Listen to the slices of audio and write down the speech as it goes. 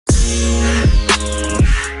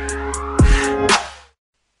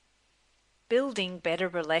building better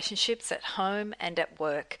relationships at home and at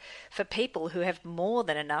work for people who have more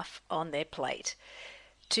than enough on their plate.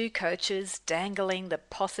 Two coaches dangling the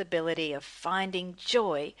possibility of finding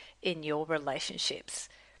joy in your relationships.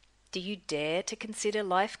 Do you dare to consider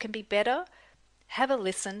life can be better? Have a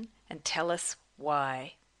listen and tell us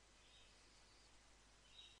why.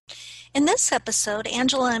 In this episode,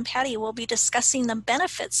 Angela and Patty will be discussing the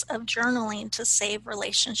benefits of journaling to save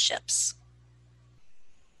relationships.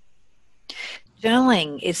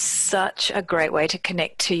 Journaling is such a great way to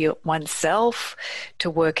connect to oneself, to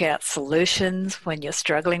work out solutions when you're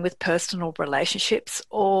struggling with personal relationships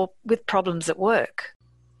or with problems at work.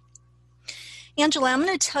 Angela, I'm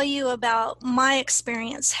going to tell you about my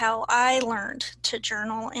experience, how I learned to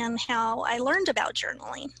journal and how I learned about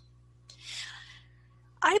journaling.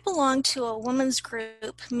 I belonged to a women's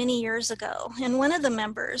group many years ago, and one of the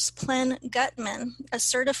members, Plen Gutman, a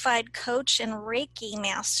certified coach and Reiki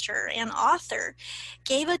master and author,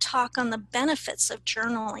 gave a talk on the benefits of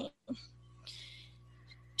journaling.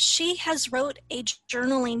 She has wrote a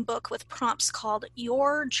journaling book with prompts called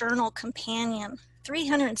Your Journal Companion,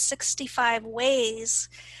 365 ways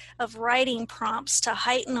of writing prompts to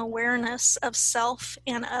heighten awareness of self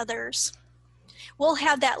and others. We'll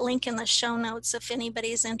have that link in the show notes if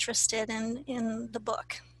anybody's interested in the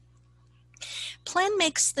book. Plen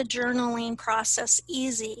makes the journaling process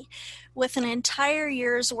easy with an entire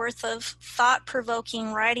year's worth of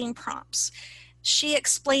thought-provoking writing prompts. She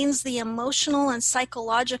explains the emotional and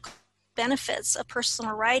psychological benefits of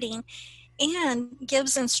personal writing and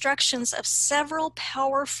gives instructions of several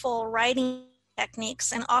powerful writing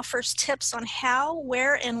techniques and offers tips on how,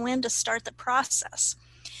 where, and when to start the process.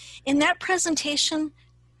 In that presentation,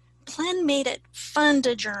 Plen made it fun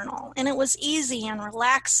to journal, and it was easy and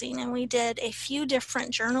relaxing, and we did a few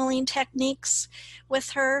different journaling techniques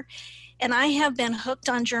with her, and I have been hooked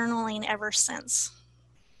on journaling ever since.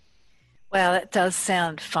 Well, that does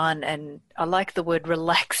sound fun, and I like the word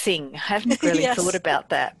relaxing. I haven't really Yes. thought about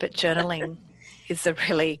that, but journaling is a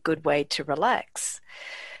really good way to relax.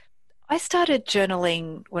 I started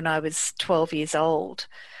journaling when I was 12 years old.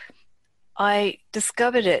 I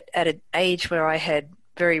discovered it at an age where I had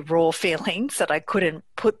very raw feelings that I couldn't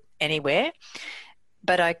put anywhere,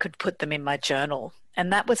 but I could put them in my journal.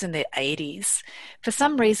 And that was in the 80s. For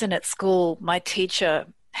some reason at school, my teacher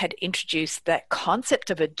had introduced that concept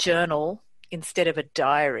of a journal instead of a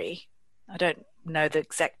diary. I don't know the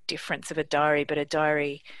exact difference of a diary, but a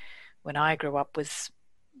diary when I grew up was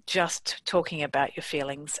just talking about your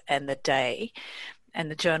feelings and the day, and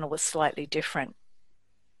the journal was slightly different.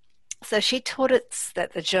 So she taught us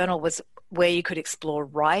that the journal was where you could explore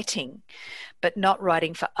writing, but not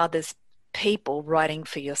writing for others people, writing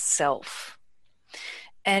for yourself.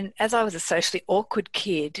 And as I was a socially awkward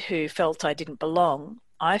kid who felt I didn't belong,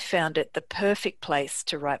 I found it the perfect place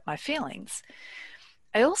to write my feelings.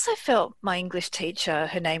 I also felt my English teacher,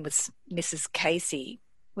 her name was Mrs. Casey,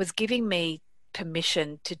 was giving me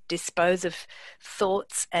permission to dispose of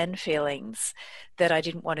thoughts and feelings that I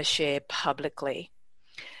didn't want to share publicly.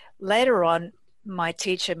 Later on, my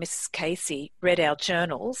teacher, Mrs. Casey, read our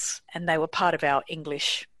journals, and they were part of our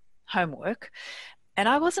English homework, and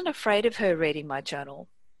I wasn't afraid of her reading my journal.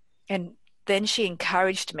 And then she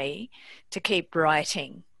encouraged me to keep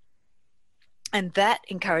writing. And that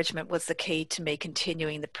encouragement was the key to me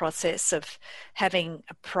continuing the process of having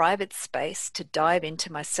a private space to dive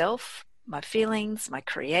into myself, my feelings, my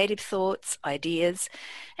creative thoughts, ideas,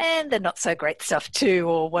 and the not so great stuff too,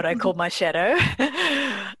 or what I call my shadow.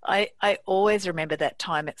 I always remember that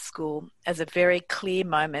time at school as a very clear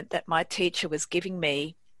moment that my teacher was giving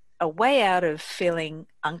me a way out of feeling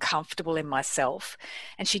uncomfortable in myself,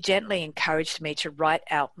 and she gently encouraged me to write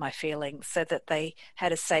out my feelings so that they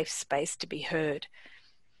had a safe space to be heard.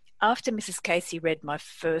 After Mrs. Casey read my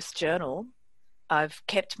first journal, I've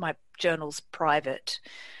kept my journals private,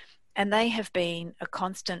 and they have been a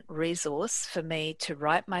constant resource for me to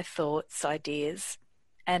write my thoughts, ideas,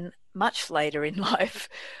 and much later in life,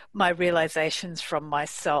 my realizations from my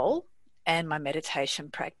soul and my meditation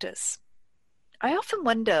practice. I often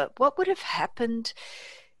wonder what would have happened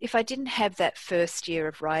if I didn't have that first year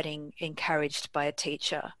of writing encouraged by a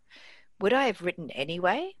teacher. Would I have written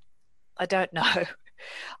anyway? I don't know.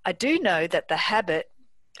 I do know that the habit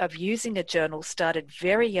of using a journal started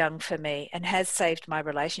very young for me and has saved my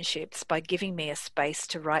relationships by giving me a space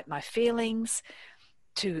to write my feelings,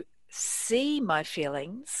 to see my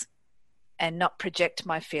feelings and not project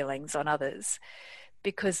my feelings on others,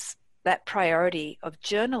 because that priority of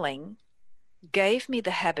journaling gave me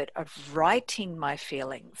the habit of writing my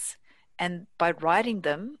feelings And by writing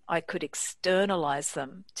them, I could externalize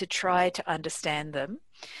them to try to understand them.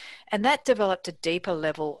 And that developed a deeper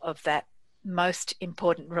level of that most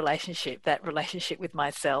important relationship, that relationship with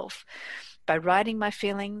myself. By writing my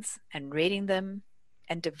feelings and reading them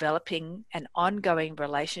and developing an ongoing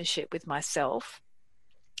relationship with myself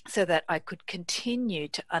so that I could continue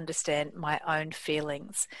to understand my own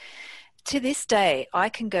feelings. To this day, I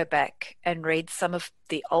can go back and read some of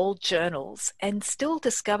the old journals and still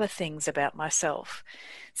discover things about myself.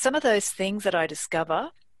 Some of those things that I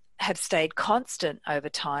discover have stayed constant over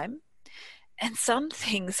time, and some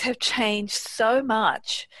things have changed so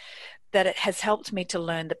much that it has helped me to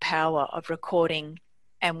learn the power of recording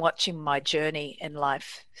and watching my journey in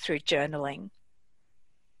life through journaling.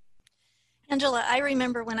 Angela, I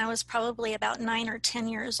remember when I was probably about 9 or 10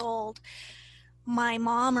 years old, my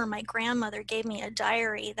mom or my grandmother gave me a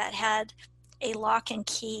diary that had a lock and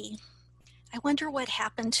key. I wonder what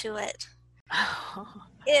happened to it.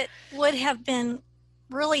 It would have been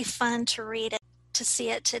really fun to read it, to see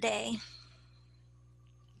it today.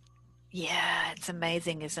 Yeah, it's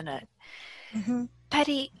amazing, isn't it? Mm-hmm.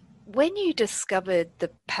 Patty, when you discovered the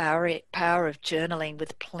power of journaling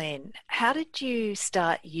with Plynn, how did you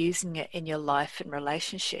start using it in your life and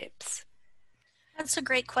relationships? That's a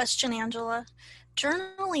great question, Angela.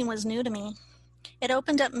 Journaling was new to me. It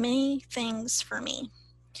opened up many things for me.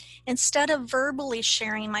 Instead of verbally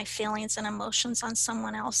sharing my feelings and emotions on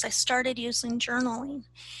someone else, I started using journaling.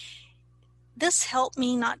 This helped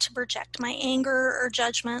me not to project my anger or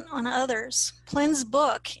judgment on others. Plynn's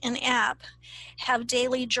book and app have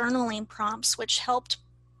daily journaling prompts, which helped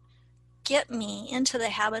get me into the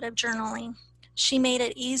habit of journaling. She made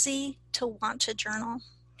it easy to want to journal.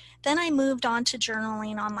 Then I moved on to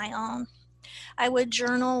journaling on my own. I would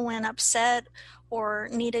journal when upset or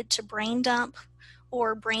needed to brain dump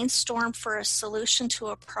or brainstorm for a solution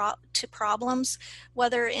to problems,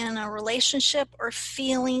 whether in a relationship or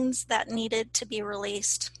feelings that needed to be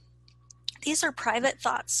released. These are private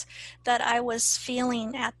thoughts that I was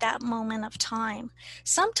feeling at that moment of time.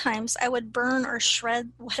 Sometimes I would burn or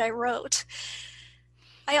shred what I wrote.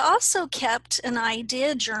 I also kept an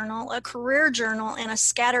idea journal, a career journal, and a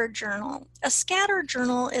scattered journal. A scattered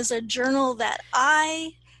journal is a journal that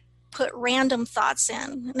I put random thoughts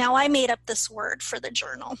in. Now, I made up this word for the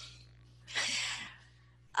journal.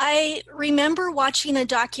 I remember watching a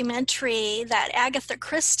documentary that Agatha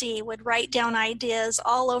Christie would write down ideas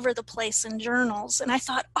all over the place in journals. And I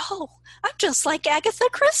thought, oh, I'm just like Agatha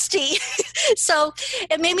Christie. So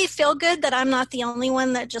it made me feel good that I'm not the only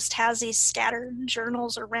one that just has these scattered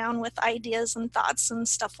journals around with ideas and thoughts and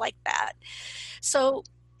stuff like that. So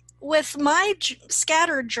with my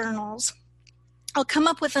scattered journals, I'll come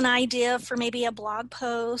up with an idea for maybe a blog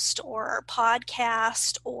post or a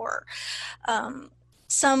podcast or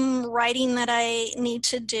some writing that I need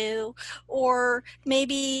to do, or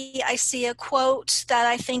maybe I see a quote that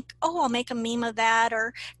I think, oh, I'll make a meme of that,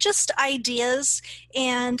 or just ideas.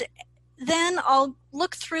 And then I'll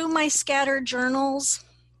look through my scattered journals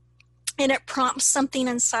and it prompts something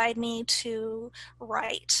inside me to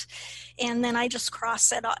write. And then I just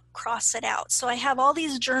cross it out. So I have all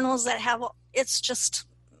these journals that have, it's just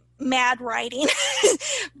mad writing,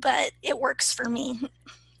 but it works for me.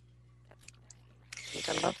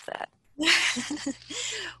 I love that.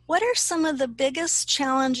 What are some of the biggest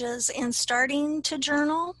challenges in starting to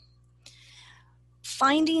journal?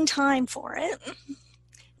 Finding time for it,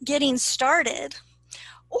 getting started,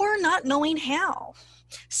 or not knowing how.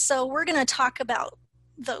 So we're going to talk about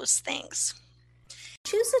those things.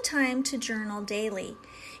 Choose a time to journal daily.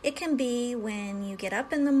 It can be when you get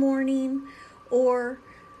up in the morning or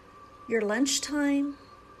your lunchtime,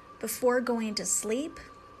 before going to sleep.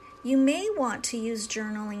 You may want to use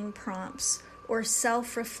journaling prompts or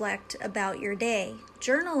self-reflect about your day.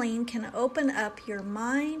 Journaling can open up your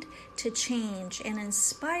mind to change and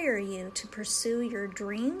inspire you to pursue your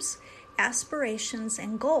dreams, aspirations,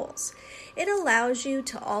 and goals. It allows you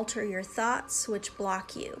to alter your thoughts which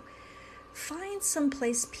block you. Find some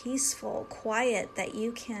place peaceful, quiet that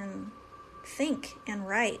you can think and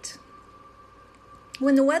write.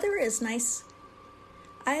 When the weather is nice,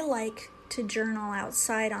 I like to journal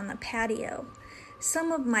outside on the patio.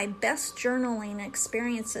 Some of my best journaling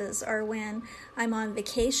experiences are when I'm on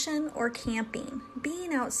vacation or camping.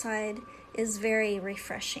 Being outside is very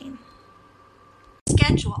refreshing.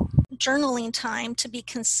 Schedule journaling time to be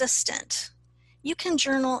consistent. You can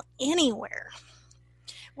journal anywhere.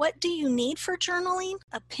 What do you need for journaling?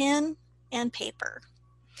 A pen and paper.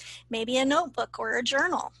 Maybe a notebook or a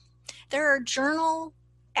journal. There are journal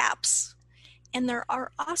apps And there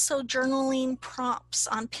are also journaling prompts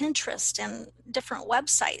on Pinterest and different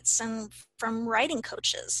websites and from writing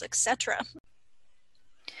coaches, etc.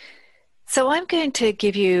 So I'm going to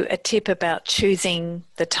give you a tip about choosing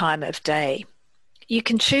the time of day. You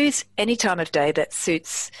can choose any time of day that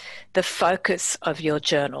suits the focus of your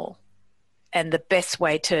journal and the best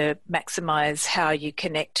way to maximize how you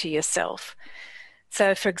connect to yourself.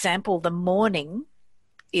 So, for example, the morning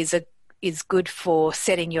is good for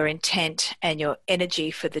setting your intent and your energy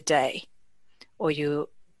for the day, or you're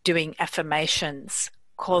doing affirmations,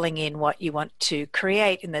 calling in what you want to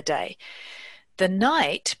create in the day. The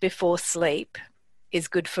night before sleep is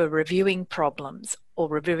good for reviewing problems or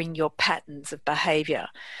reviewing your patterns of behavior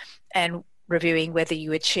and reviewing whether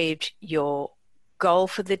you achieved your goal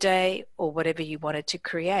for the day or whatever you wanted to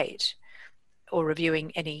create, or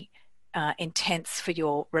reviewing any intents for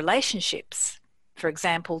your relationships. For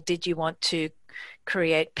example, did you want to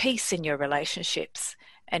create peace in your relationships?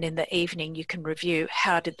 And in the evening, you can review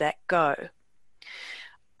how did that go.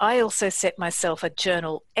 I also set myself a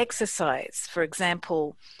journal exercise. For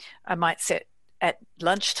example, I might set at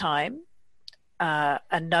lunchtime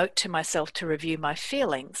a note to myself to review my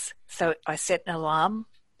feelings. So I set an alarm,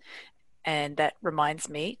 and that reminds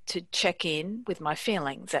me to check in with my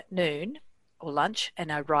feelings at noon or lunch,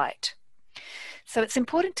 and I write. So it's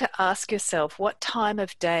important to ask yourself, what time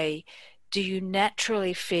of day do you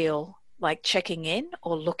naturally feel like checking in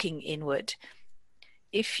or looking inward?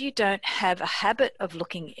 If you don't have a habit of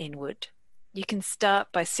looking inward, you can start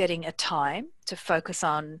by setting a time to focus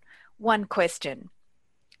on one question.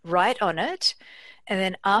 Write on it, and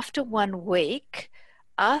then after 1 week,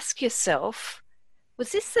 ask yourself,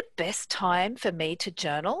 was this the best time for me to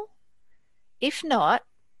journal? If not,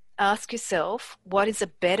 ask yourself, what is a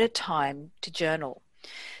better time to journal?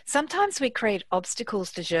 Sometimes we create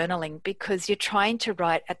obstacles to journaling because you're trying to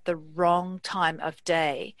write at the wrong time of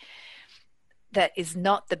day. That is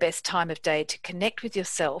not the best time of day to connect with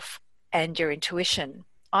yourself and your intuition.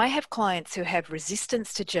 I have clients who have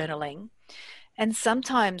resistance to journaling, and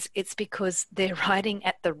sometimes it's because they're writing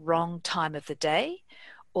at the wrong time of the day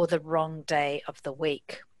or the wrong day of the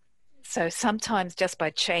week. So sometimes just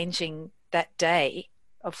by changing that day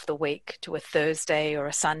of the week to a Thursday or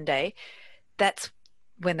a Sunday, that's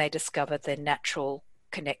when they discover their natural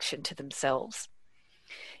connection to themselves.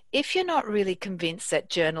 If you're not really convinced that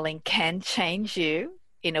journaling can change you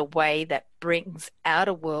in a way that brings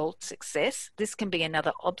outer world success, this can be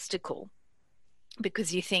another obstacle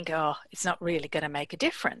because you think, oh, it's not really going to make a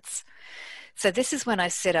difference. So this is when I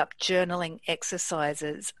set up journaling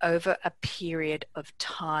exercises over a period of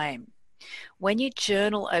time. When you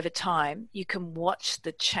journal over time, you can watch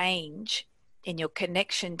the change in your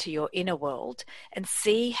connection to your inner world and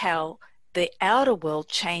see how the outer world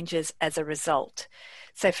changes as a result.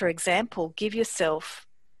 So, for example, give yourself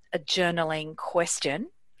a journaling question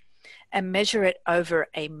and measure it over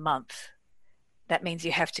a month. That means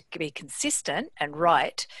you have to be consistent and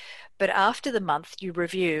write, but after the month you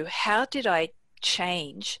review, how did I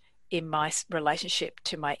change in my relationship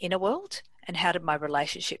to my inner world, and how did my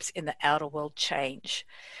relationships in the outer world change?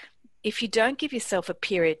 If you don't give yourself a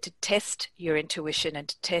period to test your intuition and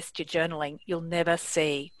to test your journaling, you'll never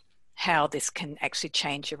see how this can actually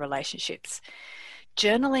change your relationships.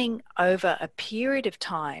 Journaling over a period of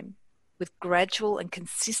time with gradual and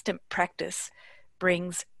consistent practice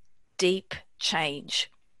brings deep change.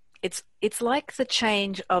 It's like the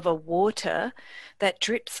change of a water that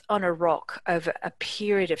drips on a rock over a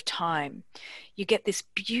period of time. You get this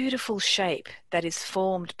beautiful shape that is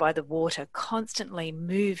formed by the water constantly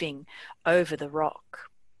moving over the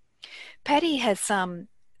rock. Patty has some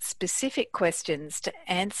specific questions to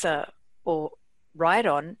answer or write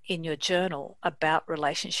on in your journal about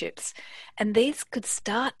relationships, and these could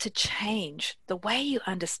start to change the way you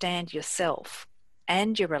understand yourself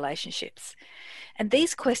and your relationships. And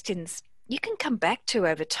these questions you can come back to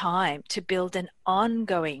over time to build an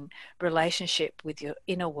ongoing relationship with your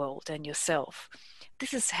inner world and yourself.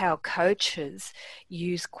 This is how coaches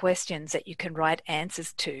use questions that you can write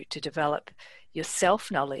answers to develop your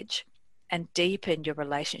self-knowledge and deepen your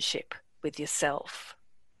relationship with yourself.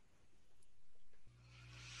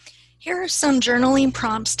 Here are some journaling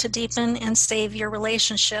prompts to deepen and save your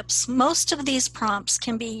relationships. Most of these prompts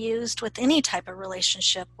can be used with any type of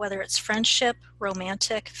relationship, whether it's friendship,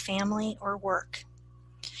 romantic, family, or work.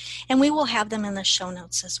 And we will have them in the show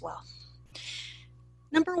notes as well.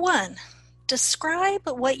 Number 1, describe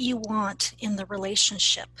what you want in the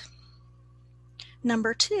relationship.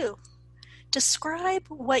 Number 2, describe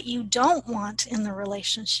what you don't want in the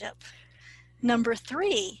relationship. Number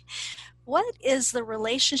 3, what is the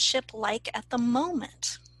relationship like at the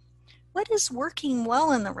moment? What is working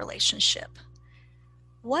well in the relationship?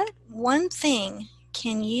 What one thing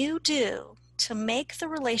can you do to make the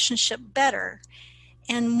relationship better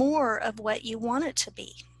and more of what you want it to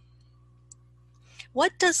be?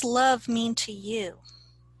 What does love mean to you?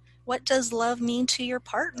 What does love mean to your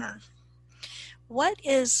partner? What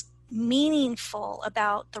is meaningful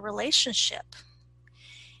about the relationship?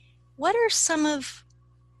 What are some of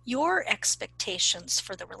your expectations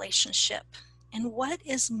for the relationship? And what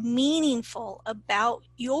is meaningful about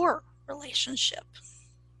your relationship?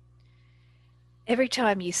 Every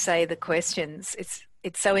time you say the questions,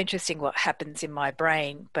 it's so interesting what happens in my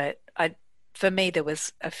brain. But for me, there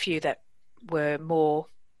was a few that were more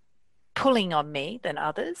pulling on me than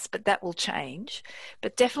others, but that will change.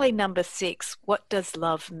 But definitely number 6, what does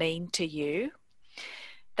love mean to you?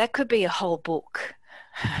 That could be a whole book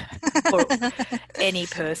for any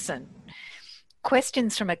person.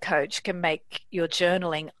 Questions from a coach can make your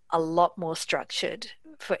journaling a lot more structured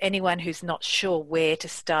for anyone who's not sure where to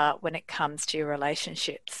start when it comes to your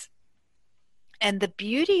relationships. And the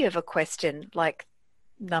beauty of a question like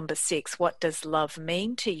number 6, what does love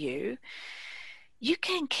mean to you? You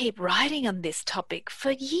can keep writing on this topic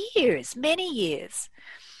for years, many years.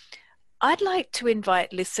 I'd like to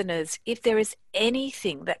invite listeners, if there is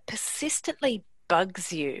anything that persistently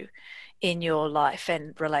bugs you in your life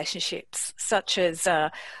and relationships, such as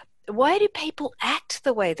why do people act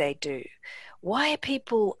the way they do? Why are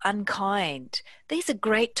people unkind? These are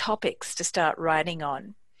great topics to start writing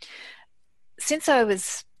on. Since I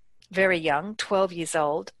was very young, 12 years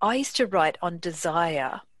old, I used to write on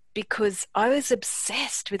desire because I was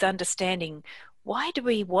obsessed with understanding, why do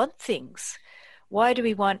we want things? Why do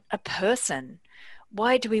we want a person?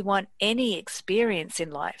 Why do we want any experience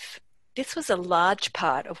in life? This was a large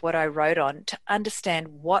part of what I wrote on to understand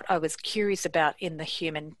what I was curious about in the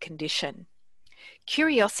human condition.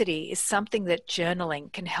 Curiosity is something that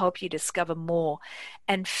journaling can help you discover more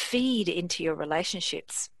and feed into your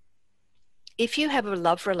relationships. If you have a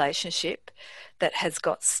love relationship that has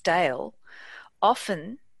got stale,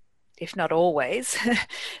 often, if not always,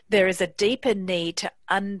 there is a deeper need to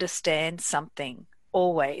understand something,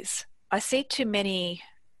 always. I see too many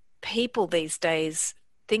people these days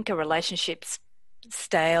think a relationship's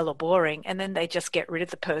stale or boring and then they just get rid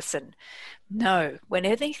of the person. No, when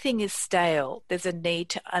anything is stale, there's a need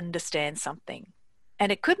to understand something.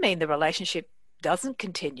 And it could mean the relationship doesn't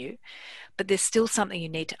continue, but there's still something you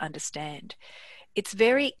need to understand. It's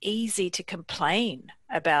very easy to complain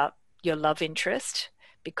about your love interest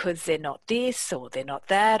because they're not this or they're not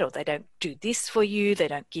that, or they don't do this for you, they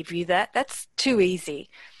don't give you that. That's too easy.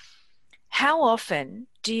 How often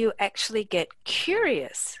do you actually get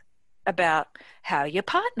curious about how your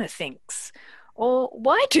partner thinks? Or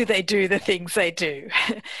why do they do the things they do?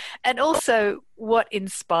 And also, what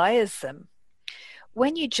inspires them?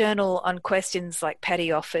 When you journal on questions like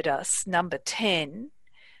Patty offered us, number 10,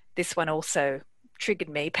 this one also triggered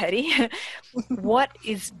me, Patty. What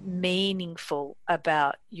is meaningful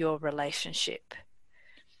about your relationship?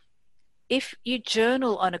 If you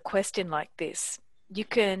journal on a question like this, you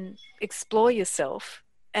can explore yourself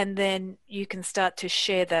and then you can start to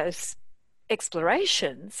share those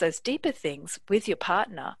explorations, those deeper things with your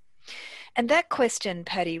partner. And that question,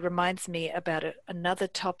 Patty, reminds me about another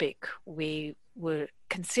topic we were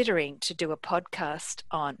considering to do a podcast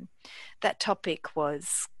on. That topic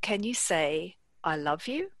was, can you say, I love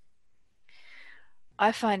you?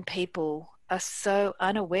 I find people are so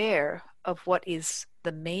unaware of what is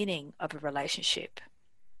the meaning of a relationship.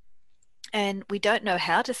 And we don't know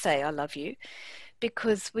how to say I love you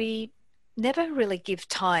because we never really give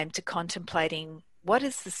time to contemplating what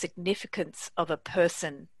is the significance of a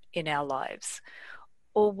person in our lives,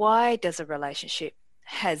 or why does a relationship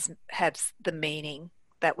has the meaning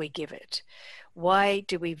that we give it? Why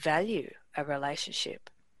do we value a relationship?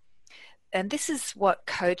 And this is what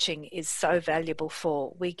coaching is so valuable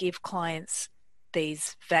for. We give clients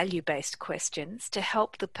these value-based questions to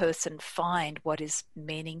help the person find what is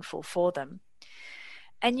meaningful for them.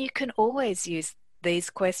 And you can always use these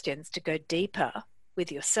questions to go deeper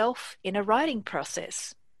with yourself in a writing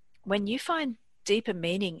process. When you find deeper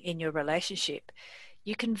meaning in your relationship,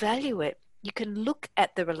 you can value it. You can look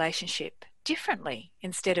at the relationship differently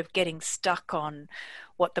instead of getting stuck on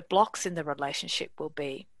what the blocks in the relationship will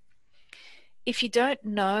be. If you don't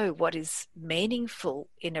know what is meaningful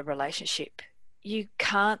in a relationship, you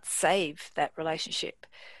can't save that relationship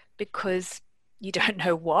because you don't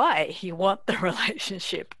know why you want the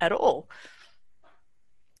relationship at all.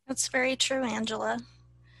 That's very true, Angela.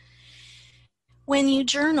 When you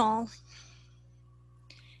journal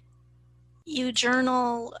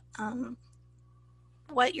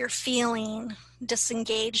what you're feeling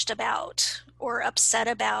disengaged about, or upset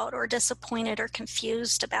about, or disappointed or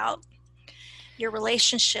confused about your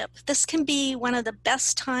relationship. This can be one of the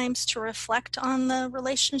best times to reflect on the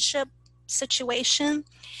relationship situation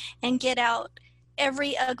and get out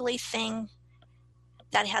every ugly thing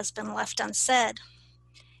that has been left unsaid.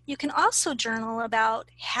 You can also journal about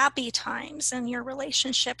happy times in your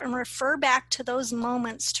relationship and refer back to those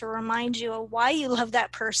moments to remind you of why you love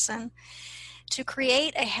that person, to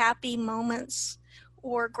create a happy moments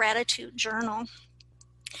or gratitude journal.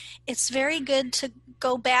 It's very good to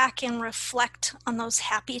go back and reflect on those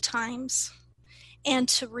happy times and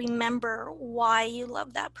to remember why you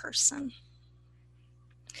love that person.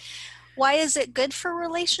 Why is it good for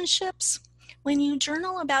relationships? When you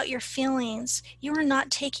journal about your feelings, you are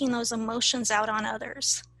not taking those emotions out on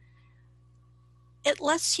others. It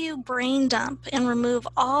lets you brain dump and remove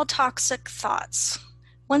all toxic thoughts.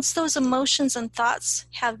 Once those emotions and thoughts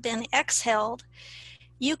have been exhaled,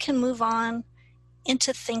 you can move on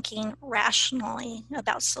into thinking rationally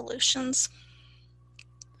about solutions.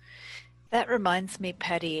 That reminds me,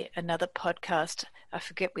 Patty, another podcast, I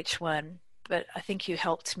forget which one, but I think you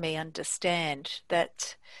helped me understand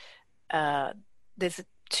that there's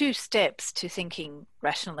two steps to thinking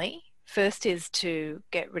rationally. First is to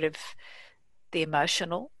get rid of the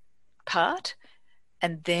emotional part,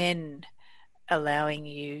 and then allowing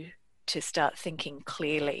you to start thinking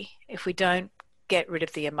clearly. If we don't get rid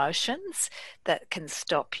of the emotions, that can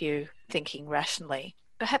stop you thinking rationally.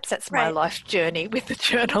 Perhaps that's my life journey with the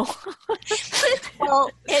journal.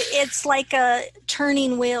 Well, it's like a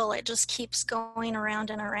turning wheel. It just keeps going around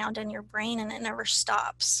and around in your brain and it never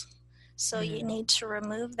stops. So you need to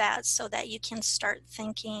remove that so that you can start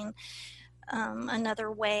thinking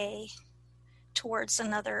another way towards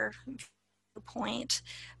another viewpoint.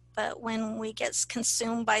 But when we get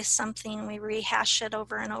consumed by something, we rehash it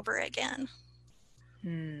over and over again.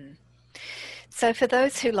 So for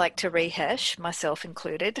those who like to rehash, myself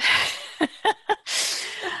included,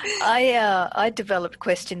 I developed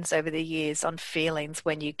questions over the years on feelings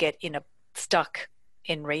when you get stuck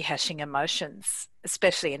in rehashing emotions,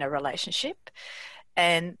 especially in a relationship,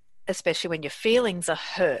 and especially when your feelings are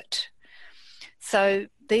hurt. So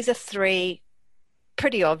these are three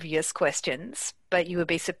pretty obvious questions, but you would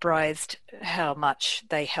be surprised how much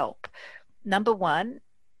they help. Number one,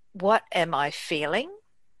 what am I feeling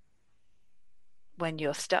when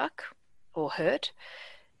you're stuck or hurt?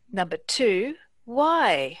 Number two,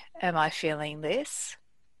 why am I feeling this?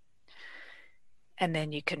 And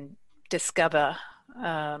then you can discover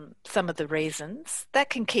some of the reasons. That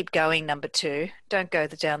can keep going, number two. Don't go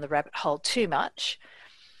down the rabbit hole too much.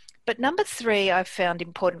 But number three, I've found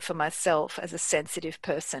important for myself as a sensitive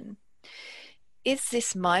person. Is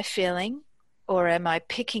this my feeling, or am I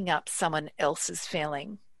picking up someone else's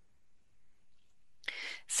feeling?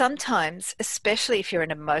 Sometimes, especially if you're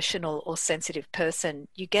an emotional or sensitive person,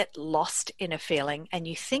 you get lost in a feeling and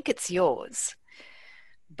you think it's yours.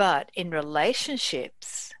 But in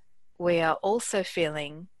relationships, we are also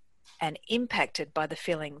feeling and impacted by the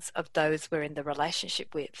feelings of those we're in the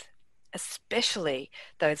relationship with, especially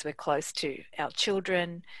those we're close to, our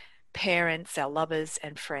children, parents, our lovers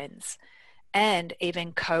and friends, and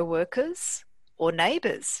even co-workers or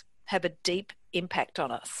neighbours have a deep impact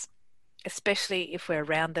on us, especially if we're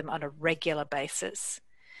around them on a regular basis.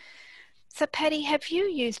 So, Patty, have you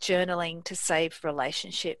used journaling to save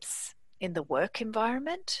relationships in the work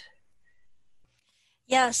environment?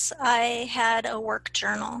 Yes, I had a work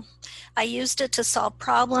journal. I used it to solve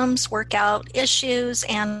problems, work out issues,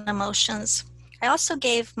 and emotions. I also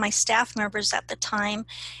gave my staff members at the time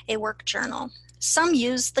a work journal. Some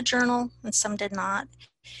used the journal and some did not.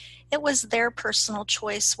 It was their personal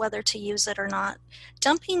choice whether to use it or not.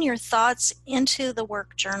 Dumping your thoughts into the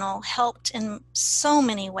work journal helped in so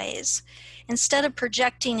many ways. Instead of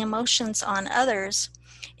projecting emotions on others,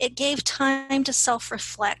 it gave time to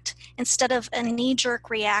self-reflect instead of a knee-jerk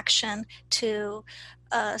reaction to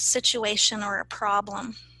a situation or a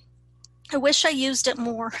problem. I wish I used it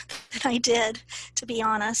more than I did, to be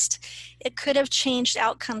honest. It could have changed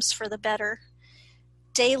outcomes for the better.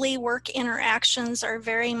 Daily work interactions are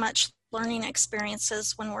very much learning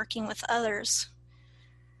experiences when working with others.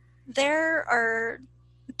 There are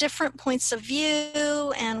different points of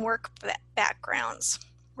view and work backgrounds.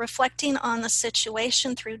 Reflecting on the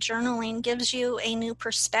situation through journaling gives you a new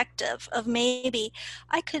perspective of maybe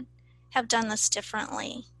I could have done this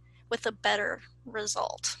differently with a better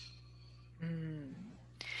result.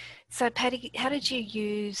 So, Patty, how did you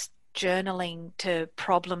use journaling to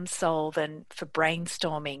problem solve and for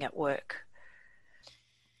brainstorming at work?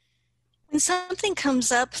 When something comes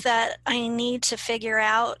up that I need to figure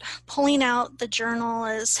out, pulling out the journal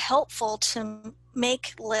is helpful to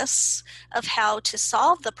make lists of how to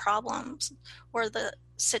solve the problems or the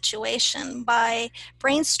situation by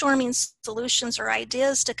brainstorming solutions or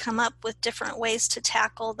ideas to come up with different ways to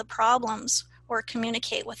tackle the problems or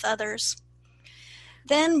communicate with others.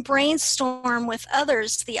 Then brainstorm with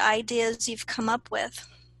others the ideas you've come up with.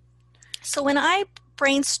 So when I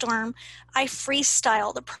brainstorm, I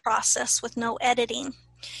freestyle the process with no editing.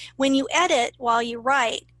 When you edit while you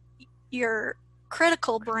write, your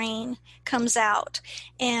critical brain comes out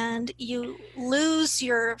and you lose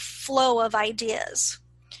your flow of ideas.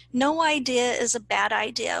 No idea is a bad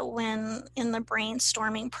idea when in the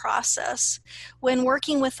brainstorming process. When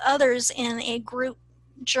working with others in a group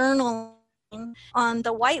journaling on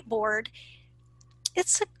the whiteboard,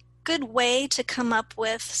 it's a good way to come up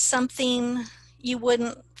with something you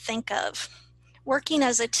wouldn't think of. Working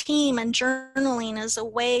as a team and journaling is a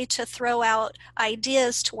way to throw out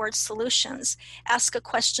ideas towards solutions. Ask a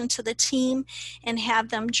question to the team and have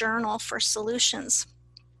them journal for solutions.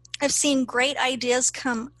 I've seen great ideas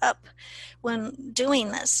come up when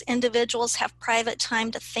doing this. Individuals have private time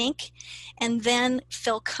to think and then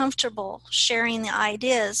feel comfortable sharing the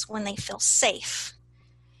ideas when they feel safe.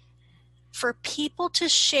 For people to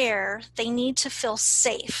share, they need to feel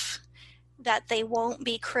safe that they won't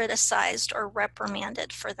be criticized or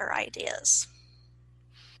reprimanded for their ideas.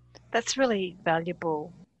 That's really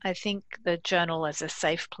valuable. I think the journal is a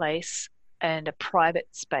safe place and a private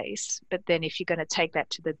space, but then if you're going to take that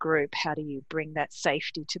to the group, how do you bring that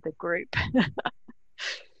safety to the group?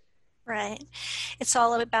 Right. It's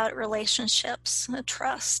all about relationships,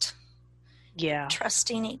 trust, Yeah,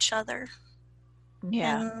 trusting each other,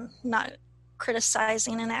 yeah. and not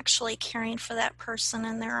criticizing and actually caring for that person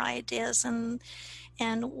and their ideas and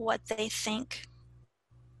what they think,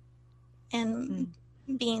 and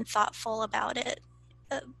being thoughtful about it,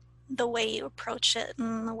 the way you approach it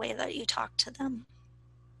and the way that you talk to them.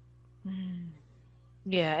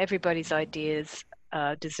 Yeah, everybody's ideas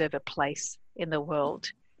deserve a place in the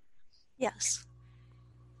world. Yes.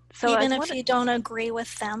 So even if you don't agree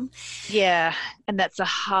with them. Yeah, and that's the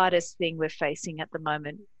hardest thing we're facing at the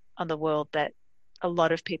moment on the world, that a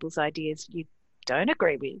lot of people's ideas you don't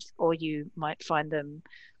agree with, or you might find them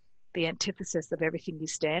the antithesis of everything you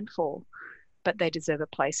stand for, but they deserve a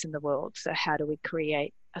place in the world. So how do we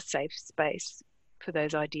create a safe space for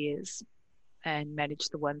those ideas and manage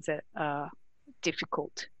the ones that are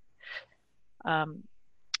difficult?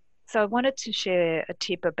 So I wanted to share a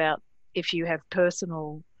tip about if you have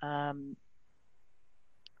personal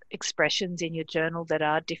expressions in your journal that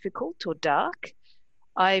are difficult or dark.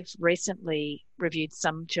 I've recently reviewed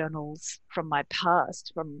some journals from my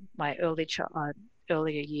past, from my earlier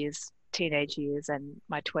years, teenage years, and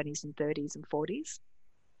my 20s and 30s and 40s.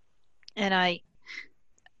 And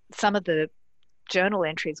some of the journal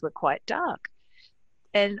entries were quite dark.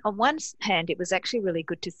 And on one hand, it was actually really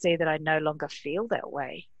good to see that I no longer feel that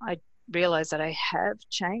way. I realized that I have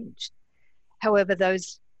changed. However,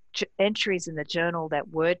 those entries in the journal that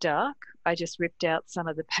were dark, I just ripped out some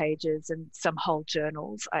of the pages, and some whole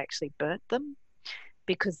journals, I actually burnt them,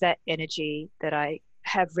 because that energy that I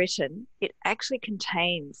have written, it actually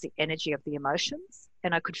contains the energy of the emotions,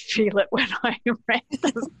 and I could feel it when I read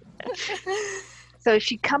them. So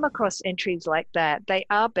if you come across entries like that, they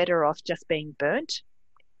are better off just being burnt.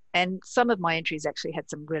 And some of my entries actually had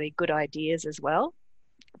some really good ideas as well,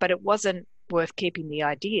 but it wasn't worth keeping the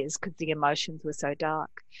ideas because the emotions were so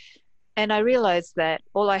dark. And I realized that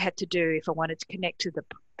all I had to do if I wanted to connect to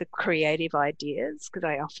the creative ideas, because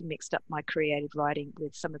I often mixed up my creative writing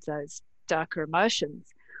with some of those darker emotions,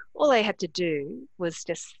 all I had to do was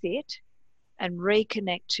just sit and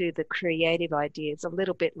reconnect to the creative ideas, a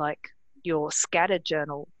little bit like your scattered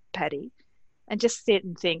journal, Patty, and just sit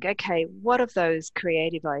and think, okay, what of those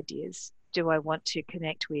creative ideas do I want to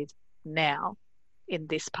connect with now in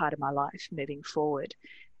this part of my life moving forward?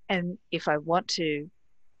 And if I want to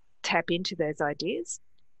tap into those ideas,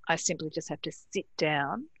 I simply just have to sit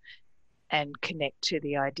down and connect to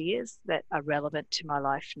the ideas that are relevant to my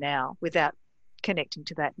life now without connecting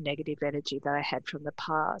to that negative energy that I had from the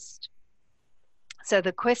past. So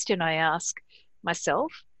the question I ask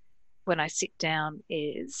myself when I sit down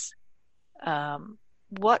is,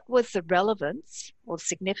 what was the relevance or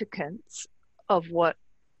significance of what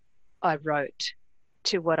I wrote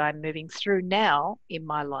to what I'm moving through now in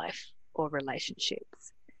my life or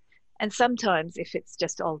relationships? And sometimes if it's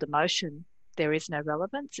just old emotion, there is no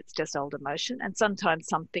relevance, it's just old emotion. And sometimes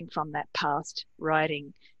something from that past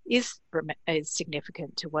writing is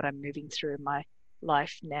significant to what I'm moving through in my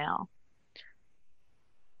life now.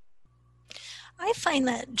 I find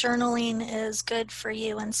that journaling is good for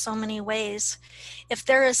you in so many ways. If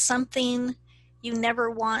there is something you never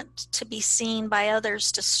want to be seen by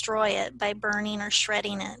others, destroy it by burning or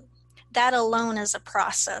shredding it. That alone is a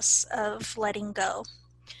process of letting go.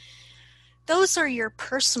 Those are your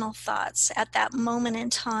personal thoughts at that moment in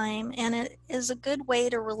time, and it is a good way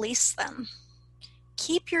to release them.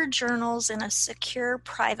 Keep your journals in a secure,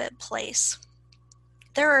 private place.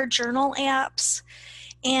 There are journal apps,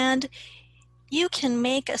 and you can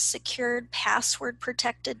make a secured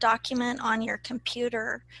password-protected document on your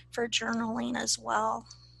computer for journaling as well.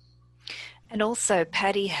 And also,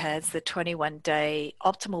 Patty has the 21-day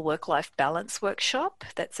Optimal Work-Life Balance workshop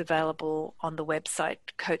that's available on the website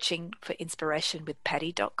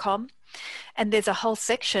coachingforinspirationwithpatty.com. And there's a whole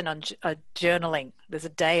section on journaling. There's a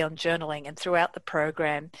day on journaling, and throughout the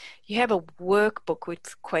program, you have a workbook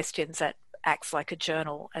with questions that acts like a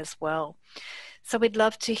journal as well. So we'd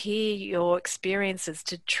love to hear your experiences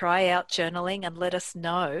to try out journaling and let us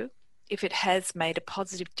know if it has made a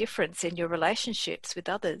positive difference in your relationships with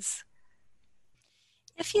others.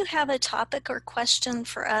 If you have a topic or question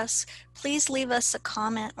for us, please leave us a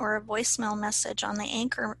comment or a voicemail message on the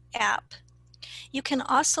Anchor app. You can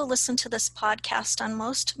also listen to this podcast on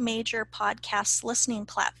most major podcast listening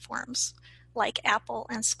platforms like Apple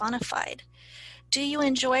and Spotify. Do you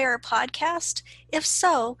enjoy our podcast? If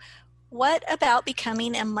so, what about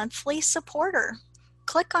becoming a monthly supporter?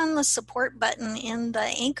 Click on the support button in the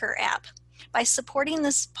Anchor app. By supporting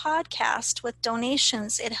this podcast with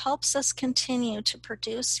donations, it helps us continue to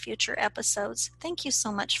produce future episodes. Thank you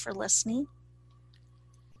so much for listening.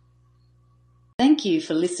 Thank you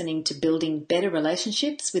for listening to Building Better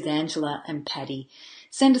Relationships with Angela and Patty.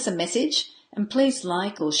 Send us a message and please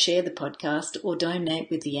like or share the podcast or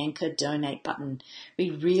donate with the Anchor donate button. We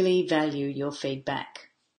really value your feedback.